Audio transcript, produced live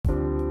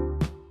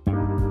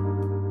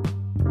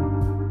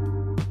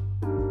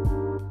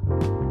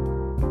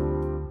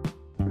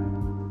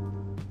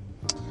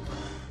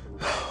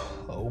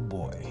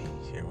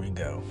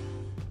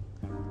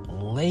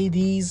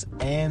Ladies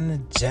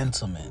and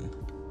gentlemen,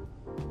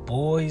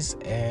 boys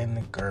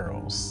and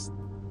girls,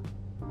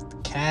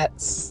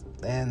 cats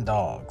and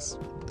dogs,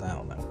 I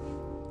don't know.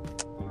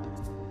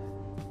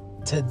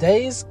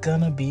 Today's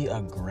gonna be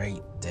a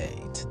great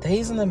day.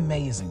 Today's an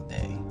amazing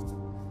day.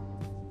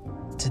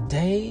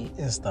 Today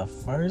is the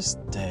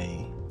first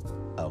day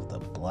of the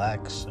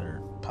Black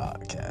Shirt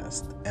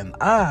Podcast, and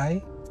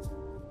I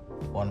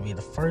want to be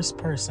the first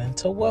person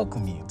to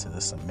welcome you to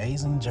this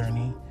amazing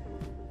journey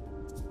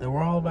that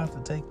we're all about to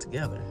take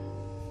together.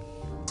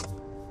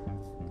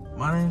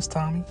 My name's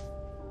Tommy.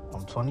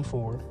 I'm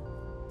 24,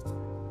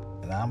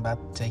 and I'm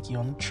about to take you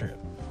on a trip.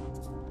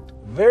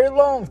 Very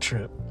long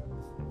trip,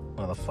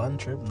 but a fun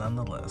trip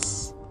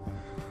nonetheless.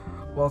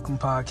 Welcome,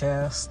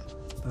 podcast.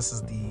 This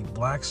is the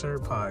Black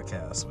Shirt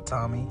Podcast with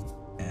Tommy,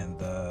 and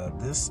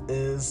this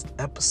is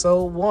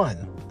episode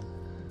 1.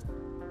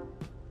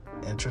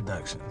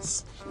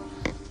 Introductions.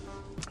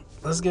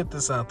 Let's get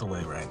this out the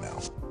way right now.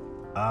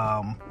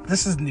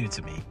 This is new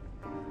to me.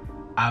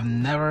 I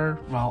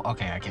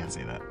can't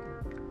say that.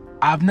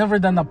 I've never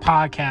done a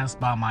podcast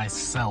by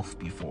myself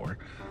before,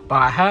 but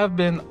I have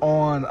been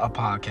on a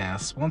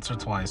podcast once or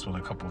twice with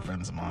a couple of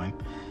friends of mine,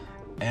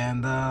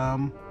 and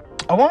I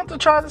wanted to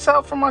try this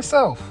out for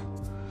myself.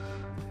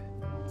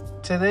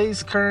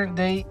 Today's current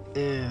date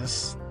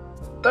is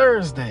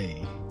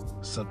Thursday,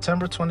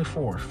 September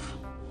 24th.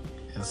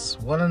 It's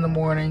 1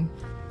 a.m.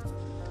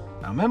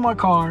 I'm in my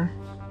car,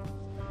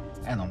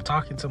 and I'm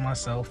talking to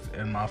myself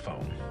in my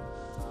phone,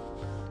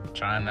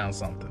 trying out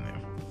something new.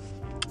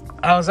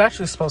 I was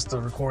actually supposed to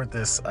record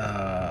this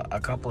a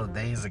couple of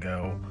days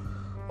ago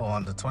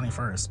on the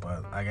 21st,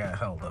 but I got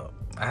held up.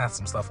 I had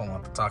some stuff I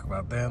wanted to talk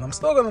about then. I'm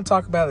still going to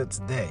talk about it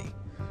today,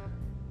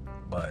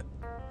 but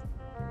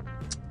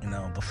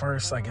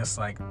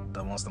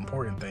the most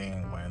important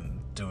thing when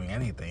doing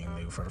anything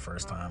new for the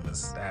first time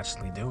is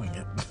actually doing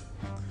it.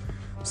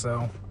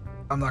 So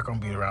I'm not going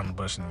to beat around the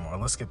bush anymore.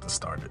 Let's get this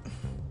started.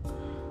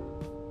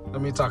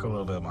 Let me talk a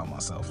little bit about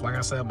myself. Like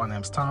I said, my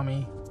name's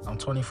Tommy. I'm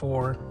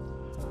 24.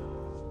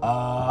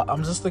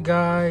 I'm just a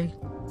guy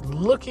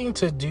looking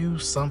to do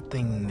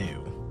something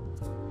new.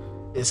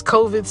 It's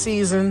COVID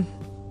season.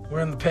 We're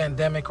in the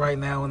pandemic right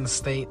now in the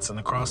States and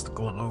across the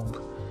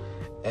globe.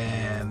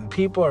 And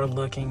people are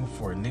looking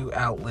for new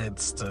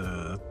outlets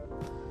to,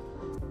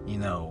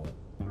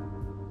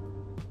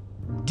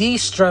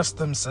 de-stress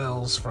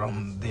themselves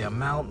from the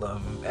amount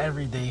of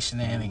everyday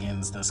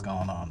shenanigans that's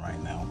going on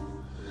right now.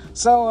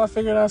 So I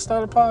figured I'd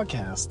start a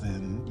podcast,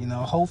 and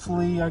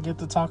hopefully I get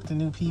to talk to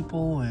new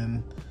people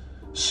and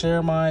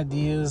share my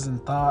ideas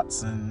and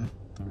thoughts and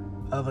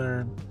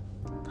other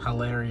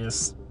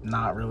hilarious,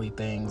 not really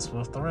things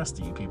with the rest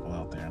of you people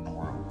out there in the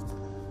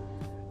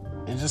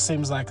world. It just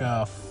seems like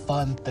a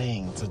fun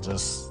thing to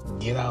just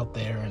get out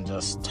there and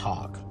just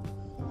talk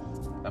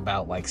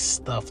about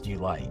stuff you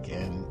like.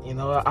 And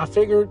I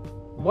figured,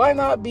 why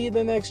not be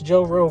the next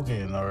Joe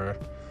Rogan or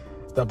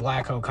the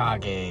Black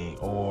Hokage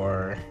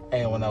or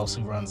anyone else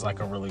who runs a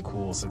really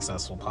cool,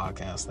 successful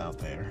podcast out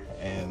there.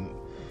 And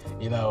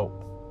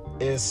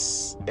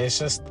it's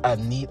just a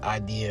neat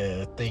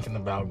idea thinking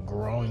about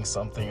growing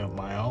something of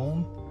my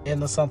own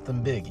into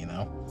something big.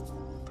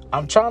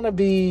 I'm trying to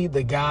be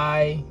the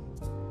guy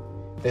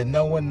that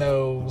no one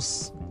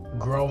knows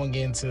growing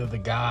into the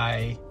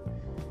guy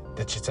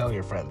that you tell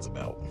your friends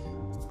about.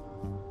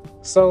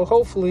 So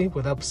hopefully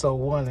with episode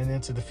 1 and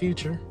into the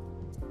future,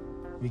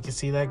 we can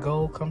see that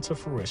goal come to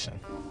fruition.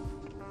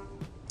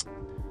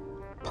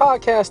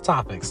 Podcast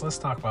topics. Let's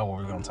talk about what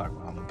we're going to talk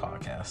about on the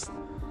podcast.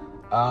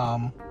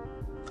 I'm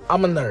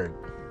a nerd.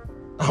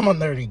 I'm a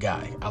nerdy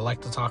guy. I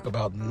like to talk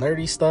about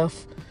nerdy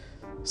stuff.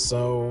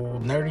 So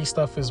nerdy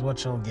stuff is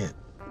what you'll get.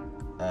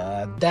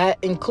 That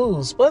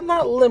includes, but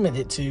not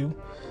limited to,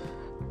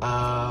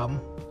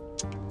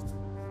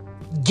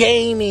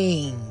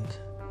 gaming,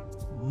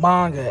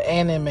 manga,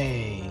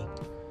 anime,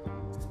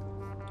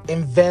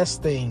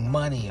 investing,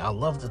 money. I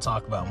love to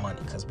talk about money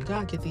because we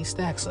gotta get these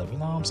stacks up, you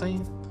know what I'm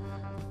saying?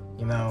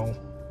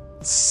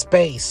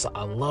 Space.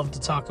 I love to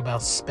talk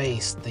about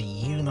space, the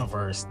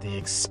universe, the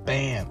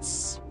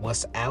expanse,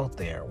 what's out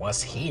there,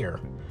 what's here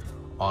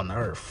on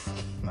Earth.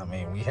 I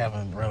mean, we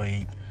haven't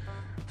really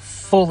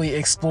fully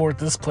explored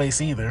this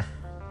place either.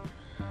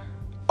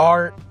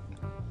 Art,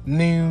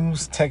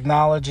 news,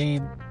 technology,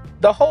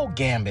 the whole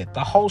gambit,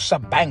 the whole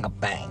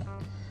shebang-a-bang.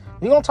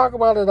 We're going to talk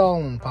about it all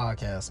in the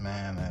podcast,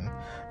 man. And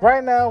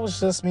right now, it's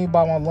just me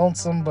by my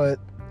lonesome, but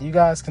you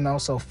guys can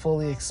also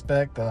fully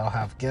expect that I'll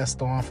have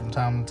guests on from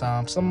time to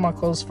time. Some of my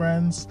close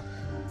friends,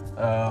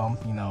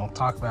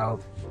 talk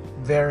about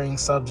varying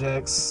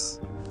subjects,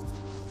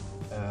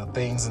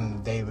 things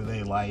in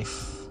day-to-day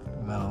life,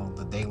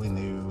 the daily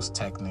news,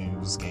 tech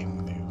news,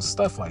 gaming news,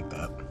 stuff like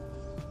that.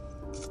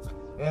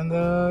 And,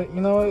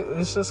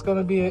 it's just going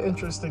to be an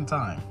interesting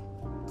time.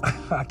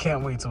 I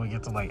can't wait till we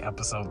get to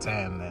episode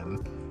 10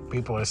 and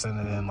people are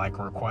sending in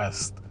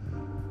requests.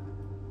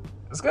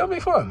 It's going to be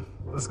fun.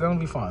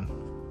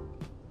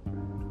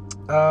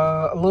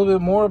 A little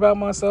bit more about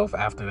myself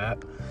after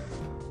that.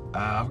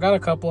 I've got a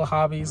couple of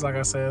hobbies. Like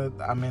I said,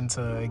 I'm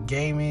into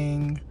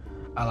gaming.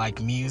 I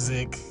like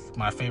music.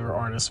 My favorite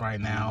artist right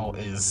now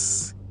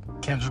is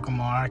Kendrick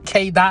Lamar.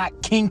 King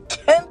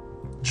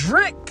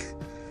Kendrick,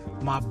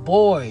 my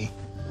boy.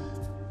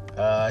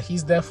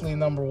 He's definitely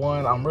number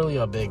one. I'm really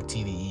a big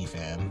TDE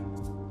fan.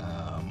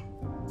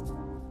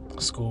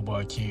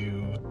 Schoolboy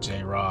Q,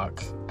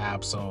 J-Rock,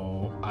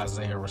 Absol,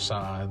 Isaiah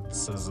Rashad,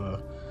 SZA,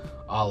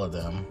 all of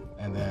them.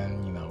 And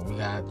then, we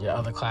got your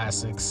other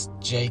classics,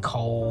 J.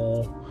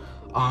 Cole,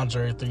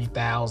 Andre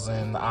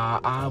 3000.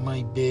 I'm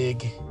a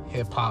big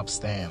hip-hop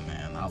stan,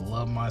 man. I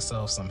love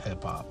myself some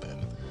hip-hop.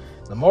 And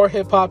the more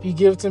hip-hop you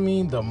give to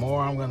me, the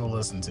more I'm going to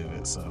listen to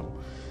it. So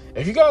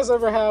if you guys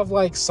ever have,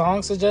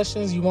 song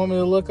suggestions you want me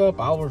to look up,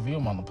 I'll review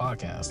them on the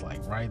podcast,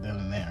 right then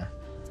and there.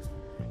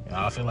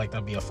 I feel like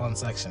that'd be a fun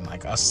section,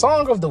 like a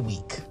song of the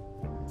week.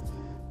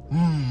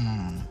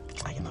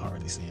 I can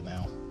already see it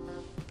now.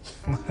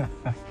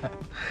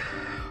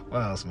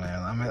 What else,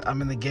 man?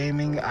 I'm in the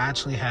gaming. I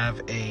actually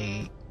have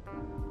a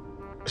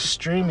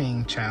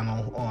streaming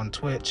channel on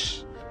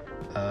Twitch,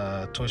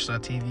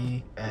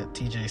 twitch.tv at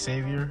TJ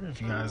Savior.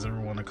 If you guys ever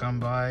want to come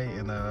by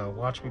and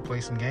watch me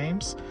play some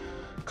games,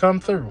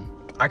 come through.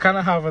 I kind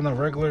of have an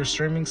irregular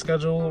streaming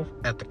schedule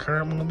at the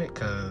current moment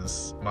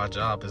because my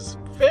job is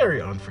very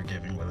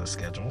unforgiving with a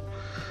schedule.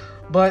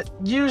 But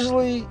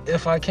usually,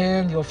 if I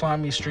can, you'll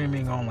find me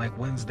streaming on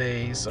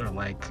Wednesdays or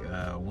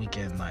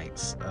weekend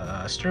nights.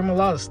 I stream a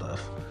lot of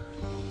stuff.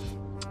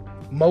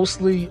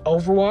 Mostly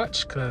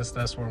Overwatch because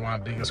that's where my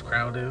biggest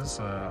crowd is.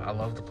 I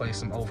love to play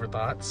some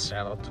Overthoughts.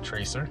 Shout out to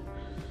Tracer.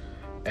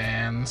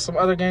 And some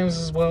other games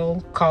as well.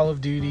 Call of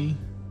Duty.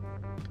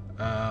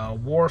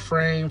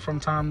 Warframe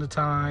from time to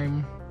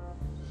time.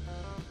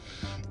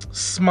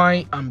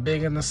 Smite, I'm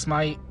big into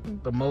Smite,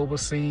 the MOBA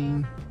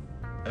scene.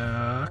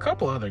 A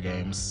couple other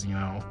games,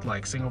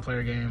 single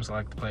player games. I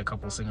like to play a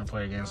couple of single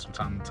player games from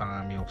time to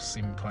time. You'll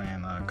see me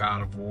playing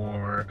God of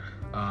War.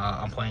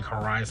 I'm playing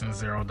Horizon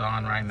Zero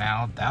Dawn right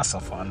now. That's a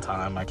fun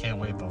time. I can't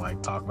wait to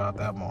talk about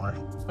that more.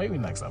 Maybe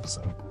next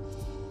episode.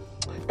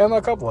 And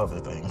a couple other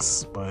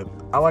things, but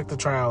I like to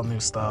try out new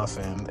stuff,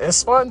 and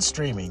it's fun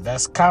streaming.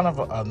 That's kind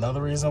of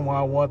another reason why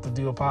I want to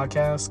do a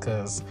podcast,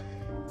 because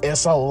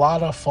it's a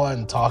lot of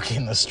fun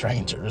talking to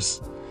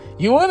strangers.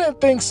 You wouldn't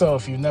think so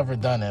if you've never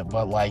done it,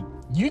 but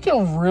you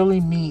can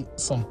really meet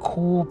some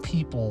cool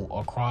people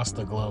across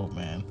the globe,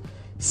 man.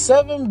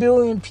 7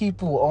 billion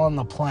people on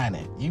the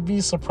planet. You'd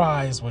be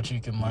surprised what you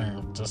can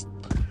learn just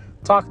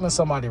talking to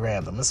somebody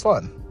random. It's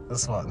fun.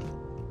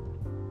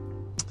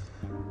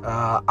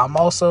 I'm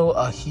also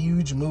a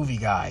huge movie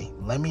guy.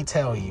 Let me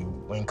tell you,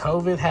 when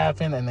COVID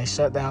happened and they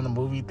shut down the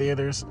movie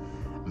theaters,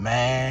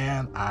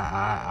 man,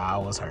 I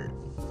was hurt.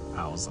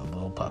 I was a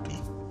little puppy.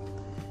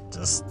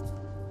 Just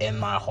in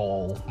my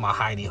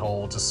hidey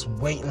hole, just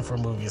waiting for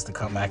movies to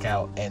come back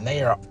out. And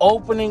they are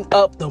opening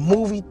up the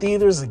movie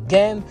theaters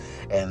again,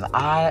 and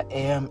I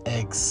am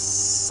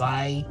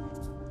excited.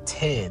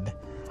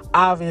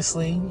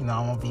 Obviously, I'm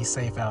going to be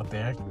safe out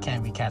there.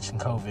 Can't be catching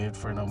COVID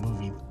for no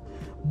movie.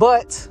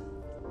 But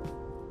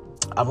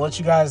I'll let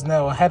you guys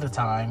know ahead of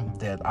time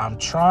that I'm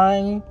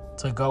trying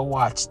to go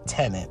watch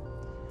Tenet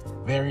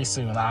very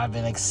soon. I've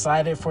been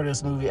excited for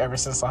this movie ever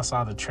since I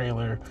saw the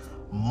trailer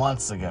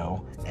months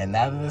ago. And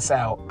now that it's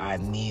out, I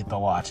need to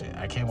watch it.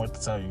 I can't wait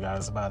to tell you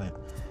guys about it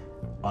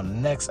on the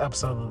next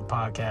episode of the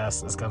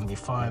podcast. It's going to be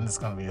fun. It's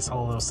going to be this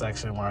whole little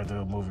section where I do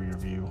a movie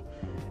review.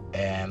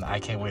 And I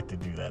can't wait to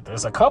do that.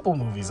 There's a couple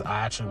movies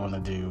I actually want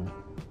to do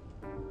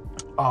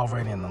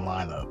already in the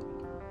lineup.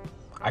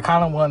 I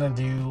kind of want to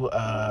do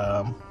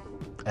a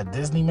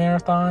Disney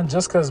marathon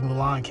just because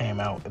Mulan came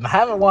out, and I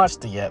haven't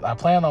watched it yet. I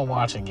plan on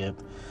watching it.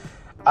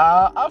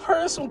 I've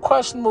heard some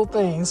questionable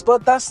things,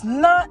 but that's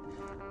not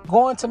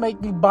going to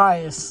make me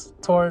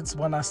biased towards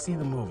when I see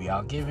the movie.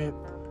 I'll give it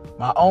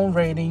my own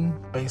rating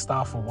based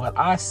off of what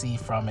I see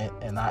from it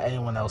and not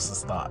anyone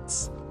else's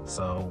thoughts.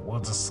 So we'll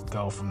just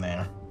go from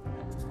there.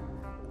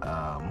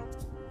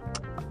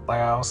 Like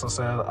I also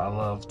said, I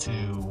love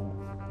to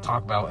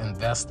talk about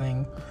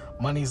investing.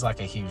 Money's a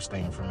huge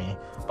thing for me,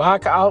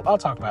 but I'll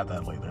talk about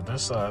that later.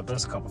 There's a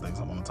couple things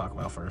I want to talk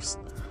about first.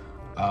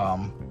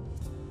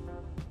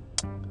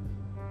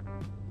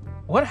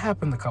 What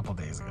happened a couple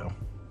days ago?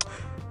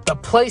 The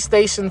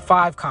PlayStation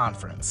 5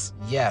 conference.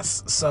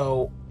 Yes,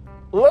 so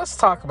let's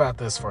talk about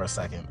this for a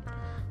second.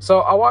 So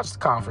I watched the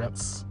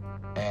conference,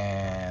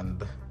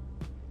 and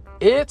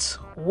it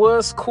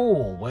was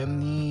cool. When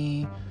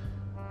the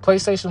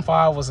PlayStation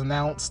 5 was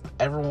announced,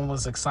 everyone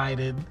was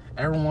excited.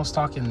 Everyone was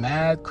talking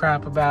mad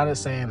crap about it,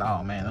 saying,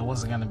 oh man, it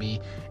wasn't going to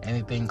be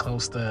anything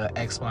close to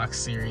Xbox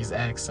Series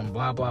X and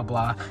blah, blah,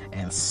 blah.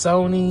 And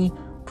Sony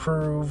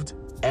proved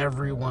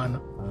everyone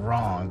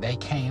wrong. They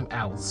came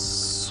out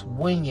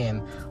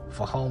swinging with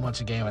a whole bunch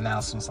of game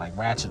announcements like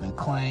Ratchet and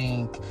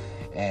Clank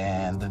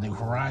and the new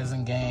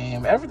Horizon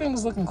game. Everything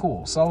was looking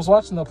cool. So I was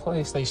watching the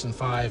PlayStation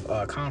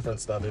 5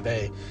 conference the other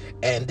day,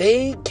 and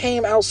they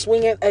came out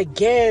swinging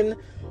again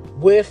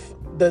with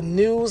the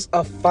news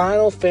of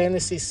Final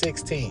Fantasy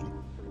 16.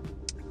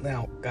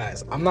 Now,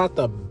 guys, I'm not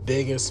the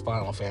biggest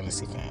Final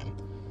Fantasy fan,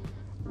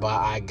 but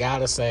I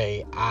gotta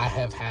say, I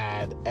have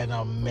had an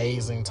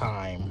amazing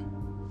time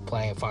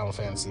playing Final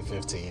Fantasy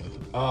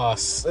 15. Oh,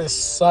 it's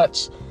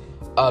such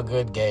a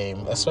good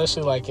game,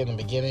 especially like in the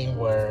beginning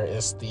where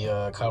it's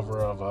the cover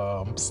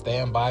of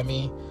Stand By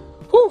Me.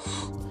 Whew,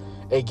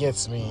 it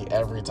gets me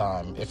every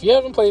time. If you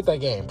haven't played that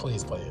game,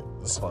 please play it.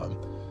 It's fun.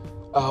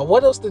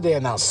 What else did they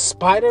announce?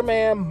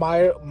 Spider-Man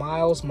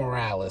Miles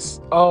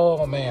Morales.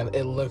 Oh man,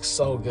 it looks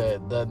so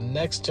good. The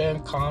next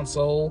gen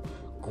console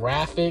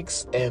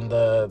graphics and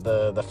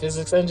the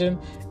physics engine,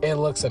 it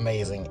looks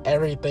amazing.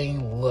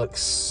 Everything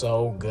looks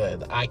so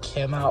good. I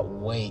cannot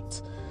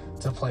wait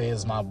to play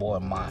as my boy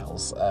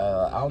Miles.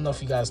 I don't know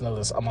if you guys know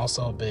this. I'm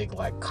also a big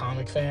like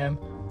comic fan.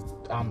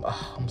 I'm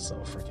so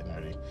freaking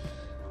nerdy.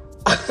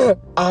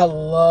 I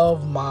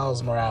love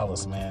Miles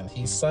Morales, man.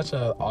 He's such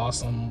an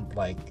awesome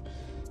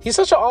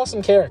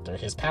character.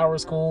 His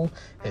power's cool.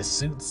 His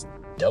suit's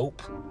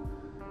dope.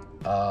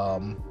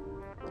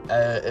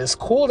 It's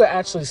cool to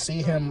actually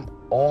see him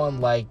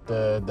on like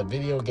the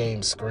video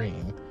game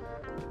screen.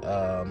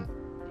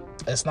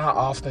 It's not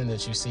often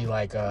that you see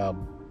like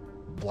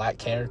black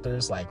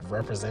characters like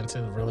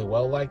represented really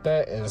well like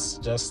that. It's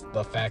just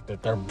the fact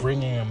that they're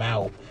bringing him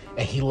out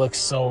and he looks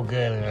so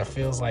good, and it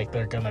feels like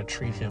they're gonna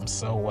treat him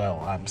so well.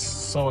 I'm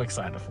so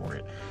excited for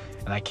it,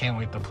 and I can't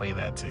wait to play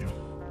that too.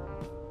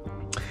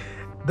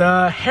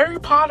 The Harry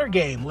Potter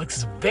game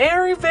looks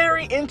very,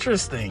 very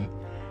interesting.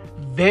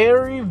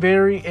 Very,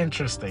 very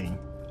interesting.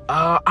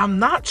 I'm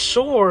not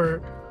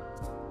sure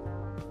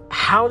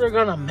how they're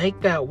gonna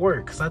make that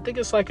work, because I think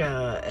it's like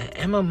a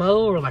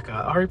MMO or like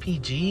a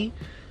RPG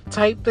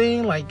type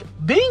thing. Like,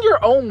 being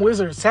your own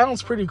wizard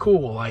sounds pretty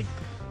cool. Like,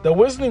 the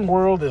wizarding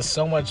world is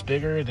so much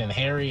bigger than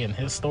Harry and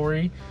his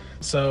story,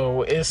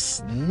 so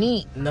it's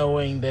neat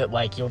knowing that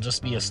like you'll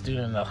just be a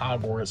student at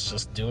Hogwarts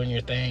just doing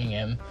your thing,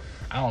 and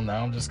I don't know,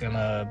 I'm just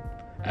gonna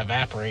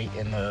evaporate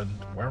into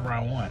wherever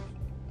I want.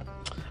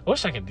 I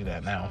wish I could do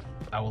that now.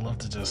 I would love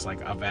to just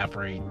like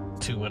evaporate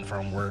to and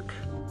from work,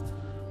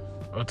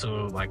 or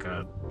to like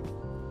a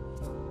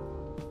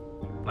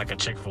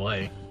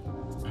Chick-fil-A.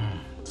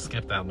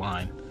 Skip that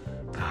line.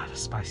 God, a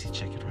spicy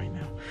chicken right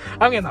now.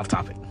 I'm getting off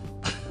topic.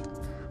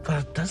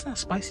 But doesn't that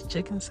spicy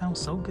chicken sound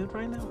so good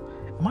right now?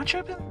 Am I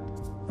tripping?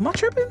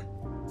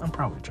 I'm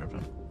probably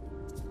tripping.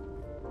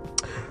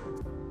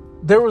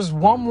 There was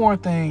one more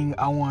thing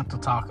I want to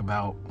talk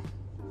about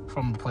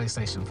from the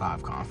PlayStation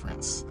 5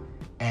 conference,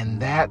 and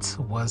that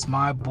was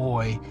my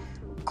boy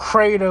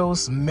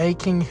Kratos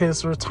making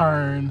his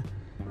return.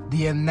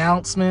 The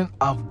announcement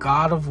of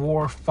God of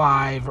War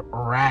 5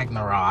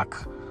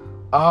 Ragnarok.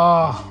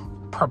 Oh,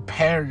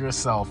 prepare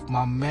yourself.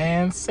 My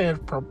man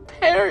said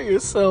prepare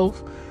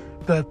yourself.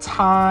 The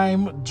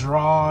time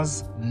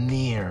draws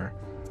near.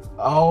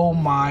 Oh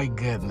my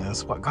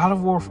goodness. What, God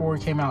of War 4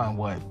 came out in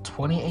what,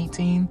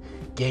 2018?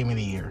 Game of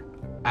the year.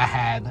 I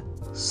had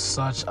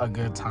such a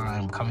good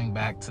time coming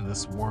back to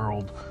this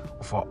world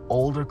with an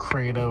older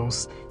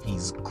Kratos.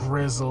 He's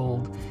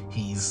grizzled.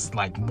 He's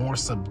like more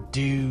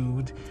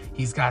subdued.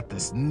 He's got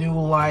this new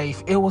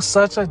life. It was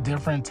such a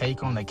different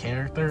take on the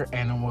character,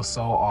 and it was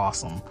so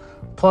awesome.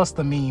 Plus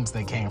the memes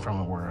that came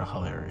from it were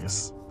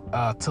hilarious.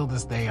 Till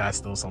this day, I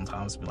still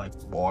sometimes be like,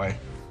 boy,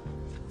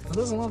 who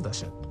doesn't love that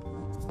shit?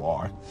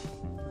 Boy.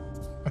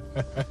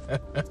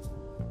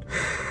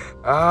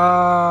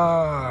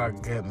 Ah,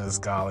 goodness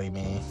golly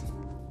me.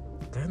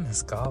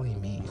 Goodness golly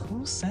me.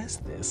 Who says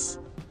this?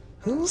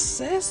 Who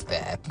says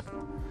that?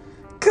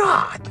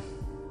 God.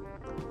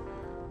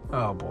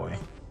 Oh boy.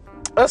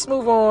 Let's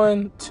move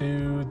on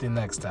to the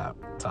next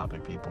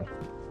topic, people.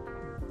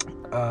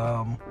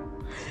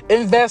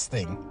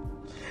 Investing.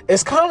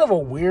 It's kind of a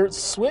weird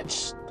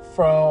switch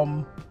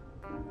from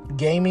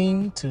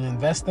gaming to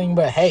investing,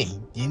 but hey,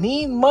 you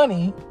need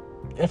money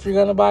if you're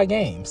gonna buy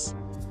games.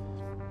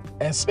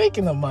 And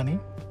speaking of money,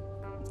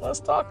 let's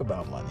talk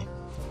about money.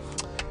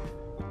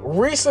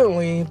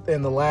 Recently,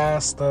 in the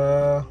last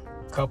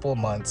couple of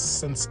months,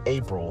 since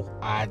April,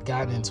 I'd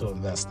gotten into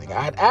investing.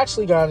 I'd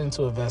actually gotten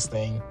into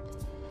investing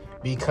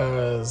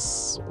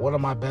because one of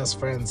my best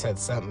friends had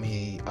sent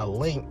me a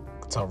link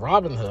to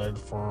Robinhood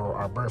for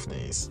our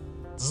birthdays.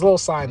 Just a little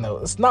side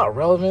note. It's not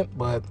relevant,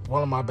 but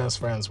one of my best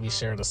friends, we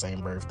share the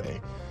same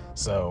birthday.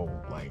 So,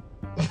 like,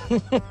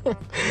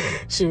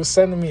 she was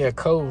sending me a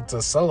code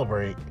to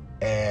celebrate.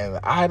 And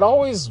I'd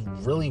always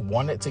really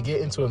wanted to get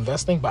into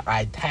investing, but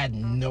I had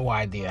no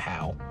idea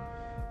how.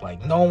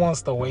 Like, no one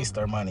wants to waste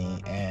their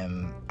money.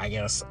 And I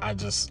guess I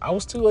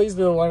was too lazy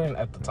to learn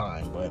at the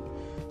time. But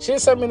she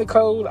had sent me the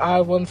code. I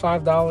won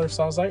 $5.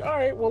 So I was like, all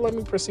right, well, let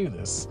me pursue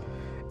this.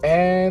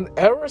 And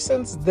ever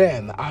since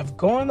then, I've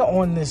gone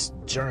on this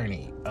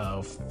journey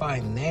of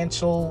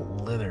financial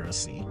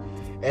literacy.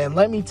 And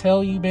let me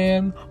tell you,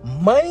 man,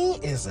 money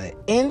is an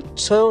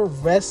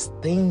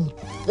interesting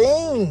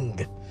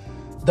thing.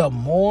 The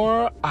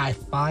more I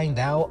find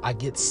out, I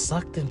get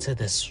sucked into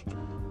this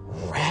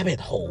rabbit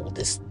hole,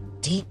 this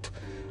deep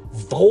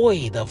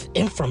void of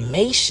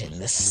information,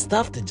 this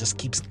stuff that just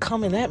keeps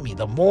coming at me.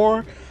 The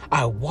more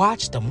I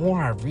watch, the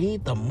more I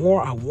read, the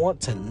more I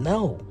want to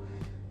know.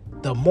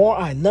 The more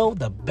I know,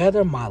 the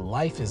better my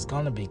life is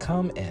going to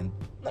become. And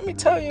let me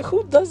tell you,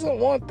 who doesn't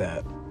want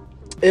that?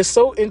 It's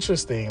so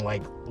interesting,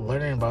 like,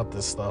 learning about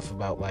this stuff,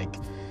 about, like,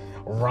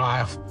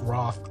 Roth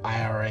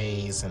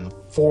IRAs and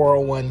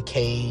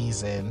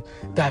 401ks and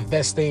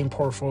divesting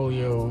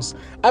portfolios.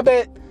 I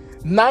bet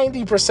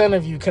 90%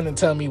 of you couldn't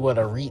tell me what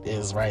a REIT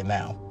is right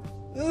now.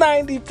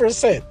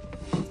 90%.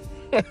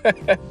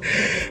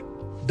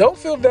 Don't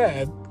feel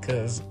bad,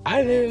 because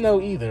I didn't know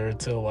either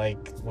until,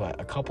 like,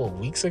 a couple of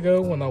weeks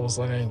ago when I was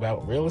learning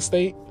about real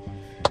estate.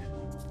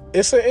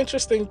 It's an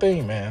interesting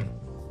thing, man.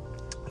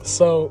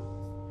 So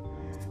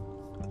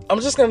I'm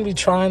just going to be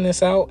trying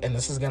this out, and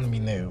this is going to be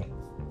new.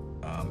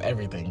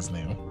 Everything's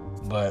new.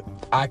 But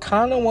I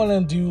kind of want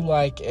to do,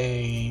 like,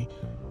 a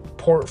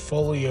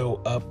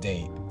portfolio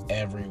update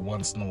every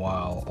once in a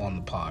while on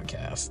the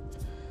podcast.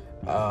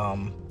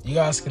 You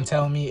guys can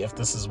tell me if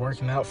this is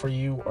working out for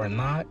you or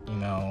not. You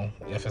know,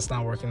 if it's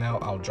not working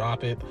out, I'll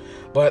drop it.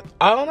 But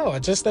I don't know. I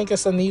just think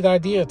it's a neat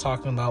idea,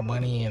 talking about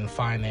money and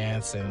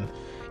finance. And,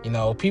 you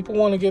know, people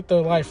want to get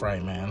their life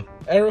right, man.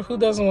 Who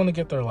doesn't want to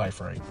get their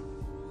life right?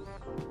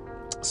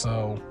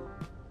 So,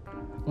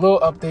 little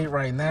update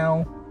right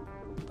now.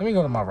 Let me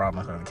go to my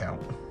Robinhood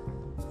account.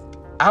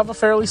 I have a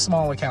fairly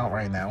small account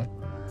right now.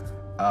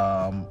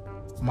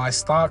 My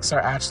stocks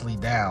are actually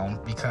down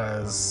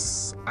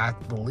because I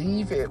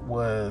believe it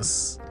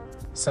was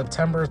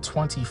September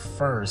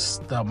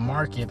 21st. The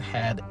market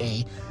had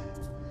a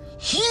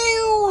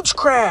huge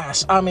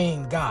crash. I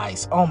mean,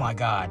 guys, oh my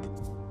God.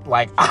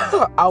 Like,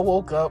 I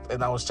woke up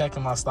and I was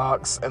checking my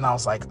stocks and I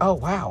was like, oh,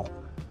 wow,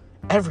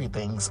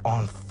 everything's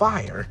on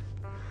fire.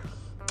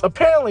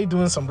 Apparently,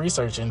 doing some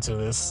research into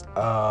this,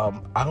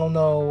 I don't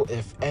know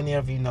if any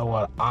of you know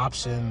what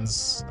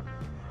options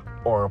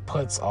or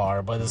puts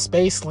are, but it's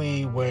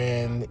basically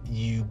when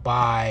you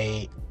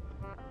buy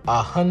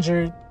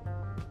 100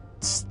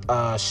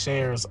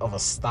 shares of a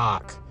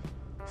stock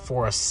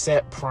for a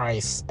set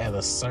price at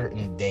a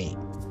certain date,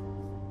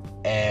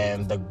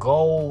 and the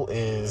goal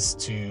is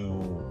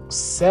to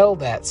sell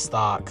that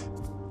stock,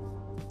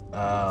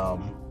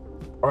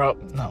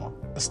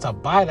 it's to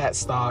buy that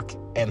stock,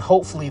 and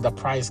hopefully the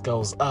price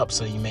goes up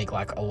so you make,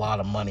 like, a lot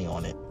of money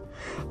on it.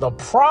 The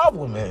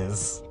problem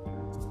is,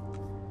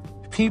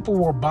 people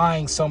were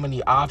buying so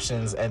many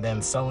options and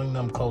then selling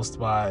them close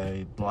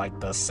by, like,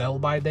 the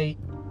sell-by date,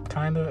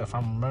 kind of, if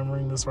I'm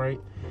remembering this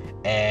right.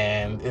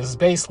 And it's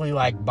basically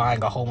like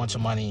buying a whole bunch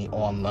of money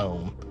on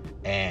loan.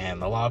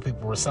 And a lot of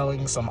people were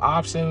selling some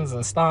options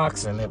and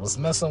stocks, and it was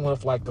messing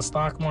with, like, the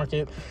stock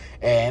market,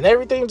 and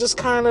everything just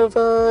kind of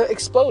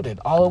exploded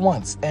all at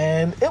once.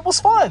 And it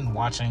was fun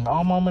watching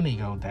all my money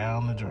go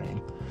down the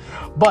drain.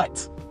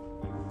 But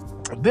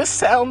this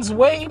sounds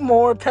way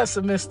more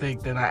pessimistic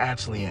than I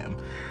actually am.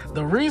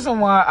 The reason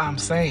why I'm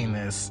saying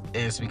this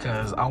is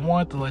because I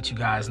want to let you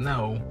guys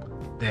know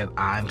that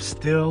I'm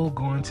still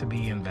going to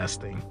be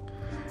investing.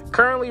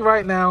 Currently,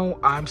 right now,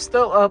 I'm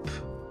still up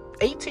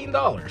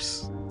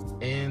 $18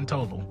 in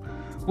total,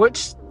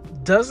 which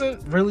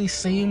doesn't really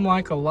seem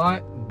like a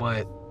lot,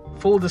 but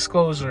full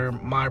disclosure,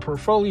 my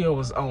portfolio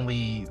is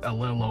only a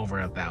little over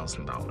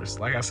 $1,000.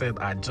 Like I said,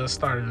 I just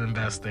started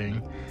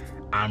investing.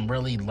 I'm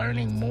really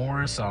learning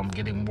more, so I'm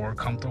getting more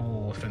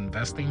comfortable with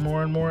investing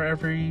more and more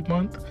every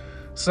month.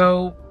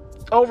 So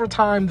over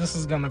time, this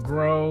is going to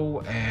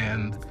grow,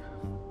 and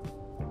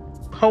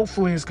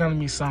hopefully it's going to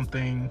be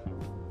something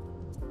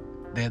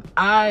that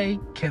I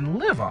can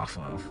live off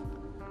of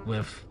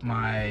with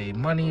my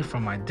money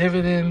from my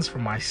dividends,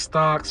 from my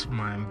stocks, from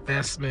my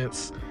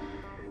investments.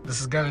 This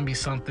is going to be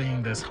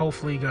something that's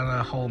hopefully going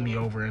to hold me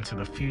over into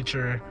the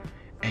future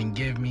and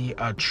give me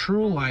a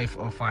true life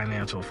of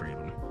financial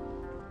freedom.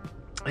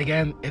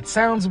 Again, it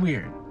sounds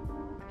weird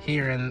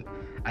hearing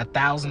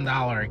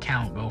 $1,000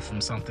 account go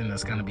from something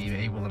that's going to be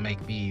able to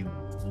make me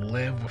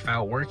live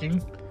without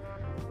working.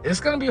 It's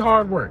going to be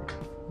hard work,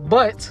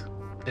 but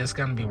it's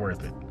going to be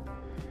worth it.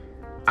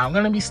 I'm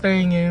going to be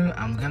staying in,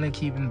 I'm going to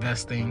keep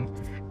investing,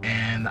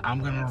 and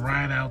I'm going to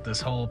ride out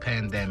this whole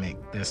pandemic,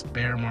 this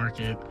bear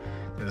market.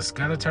 It's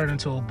going to turn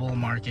into a bull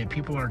market.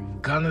 People are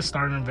going to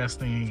start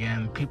investing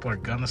again. People are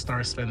going to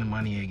start spending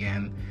money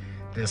again.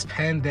 This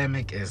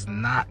pandemic is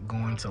not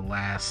going to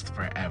last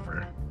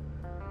forever.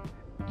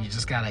 You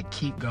just got to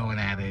keep going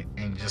at it,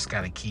 and you just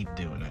got to keep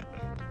doing it.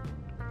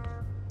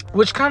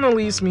 Which kind of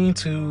leads me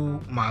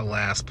to my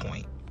last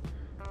point,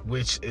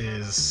 which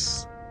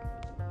is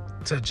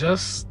to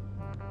just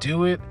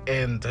do it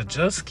and to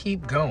just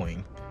keep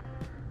going.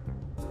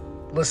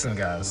 Listen,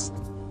 guys,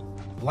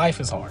 life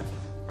is hard.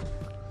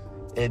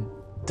 It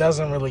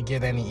doesn't really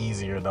get any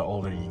easier the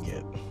older you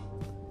get.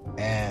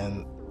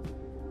 And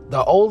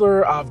the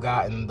older I've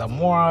gotten, the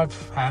more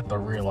I've had to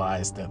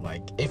realize that,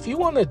 like, if you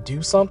want to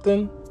do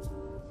something,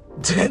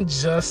 then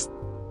just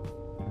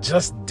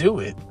do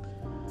it.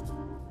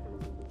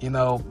 You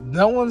know,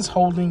 no one's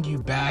holding you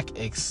back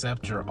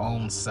except your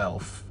own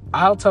self.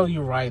 I'll tell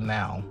you right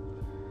now,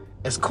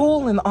 as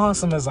cool and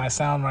awesome as I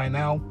sound right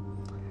now,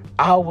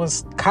 I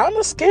was kind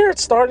of scared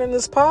starting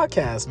this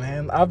podcast,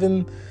 man. I've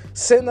been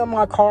sitting in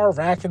my car,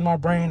 racking my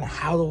brain.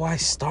 How do I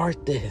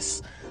start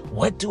this?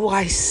 What do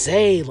I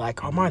say?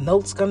 Like, are my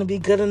notes going to be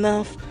good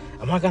enough?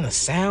 Am I going to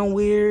sound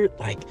weird?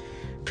 Like,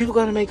 people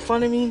going to make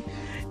fun of me?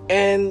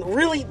 And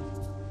really,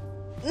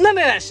 none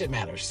of that shit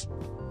matters.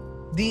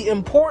 The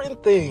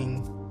important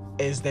thing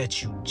is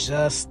that you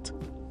just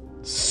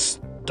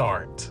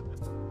start.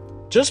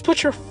 Just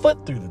put your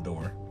foot through the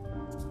door.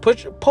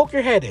 Poke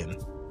your head in.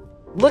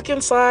 Look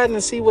inside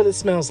and see what it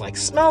smells like.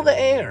 Smell the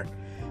air.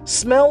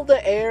 Smell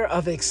the air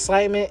of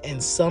excitement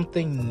and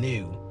something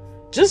new.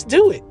 Just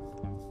do it.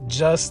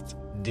 Just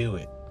do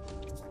it.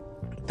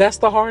 That's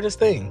the hardest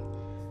thing.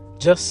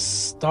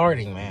 Just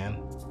starting,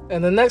 man.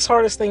 And the next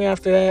hardest thing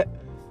after that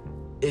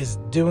is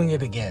doing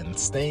it again.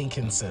 Staying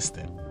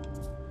consistent.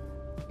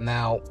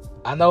 Now,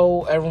 I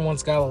know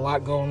everyone's got a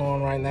lot going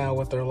on right now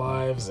with their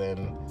lives,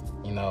 and,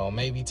 you know,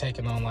 maybe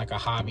taking on like a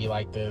hobby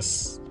like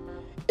this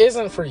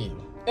isn't for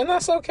you. And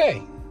that's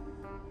okay.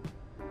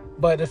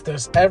 But if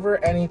there's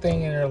ever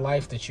anything in your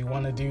life that you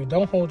want to do,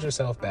 don't hold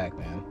yourself back,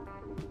 man.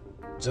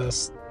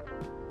 Just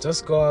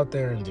go out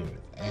there and do it.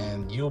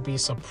 And you'll be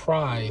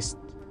surprised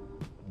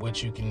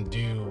what you can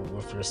do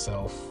with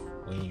yourself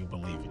when you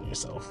believe in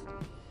yourself.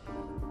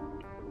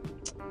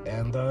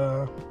 And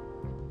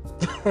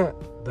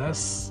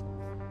that's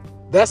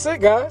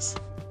it, guys.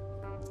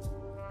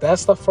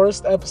 That's the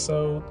first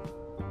episode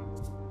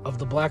of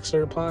the Black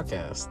Shirt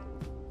Podcast.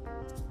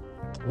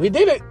 We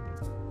did it.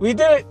 We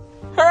did it.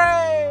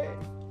 Hooray!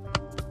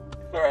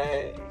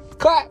 Hooray!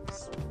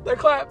 Claps. They're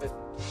clapping.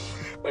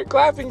 They're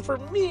clapping for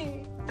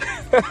me.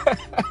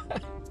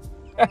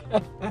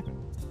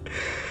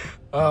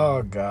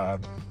 Oh,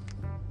 God.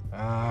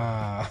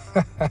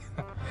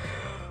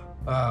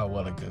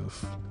 What a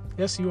goof.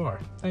 Yes, you are.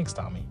 Thanks,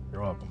 Tommy.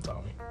 You're welcome,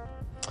 Tommy.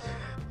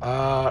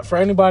 For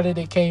anybody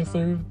that came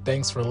through,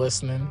 thanks for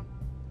listening.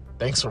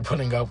 Thanks for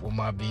putting up with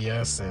my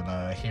BS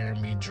and hearing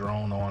me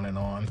drone on and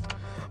on.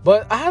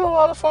 But I had a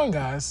lot of fun,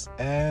 guys.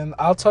 And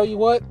I'll tell you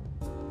what,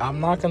 I'm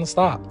not going to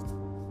stop.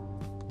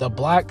 The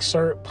Black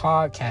Shirt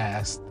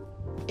Podcast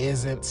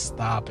isn't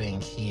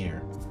stopping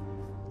here.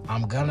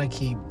 I'm going to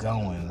keep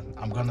going.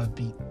 I'm going to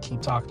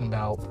keep talking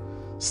about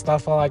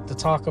stuff I like to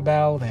talk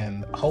about.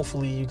 And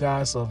hopefully you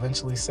guys will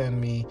eventually send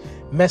me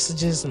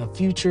messages in the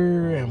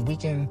future. And we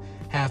can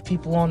have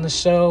people on the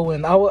show.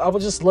 And I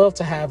would just love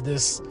to have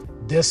this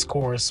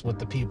discourse with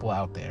the people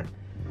out there.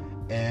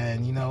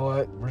 And you know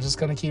what? We're just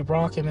going to keep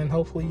rocking, and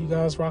hopefully you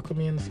guys rock with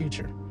me in the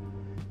future.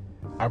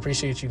 I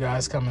appreciate you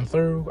guys coming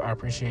through. I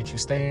appreciate you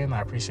staying.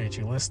 I appreciate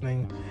you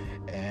listening.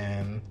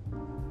 And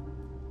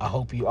I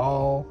hope you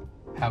all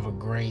have a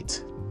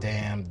great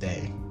damn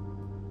day.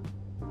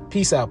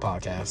 Peace out,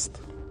 podcast.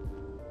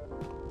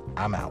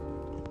 I'm out.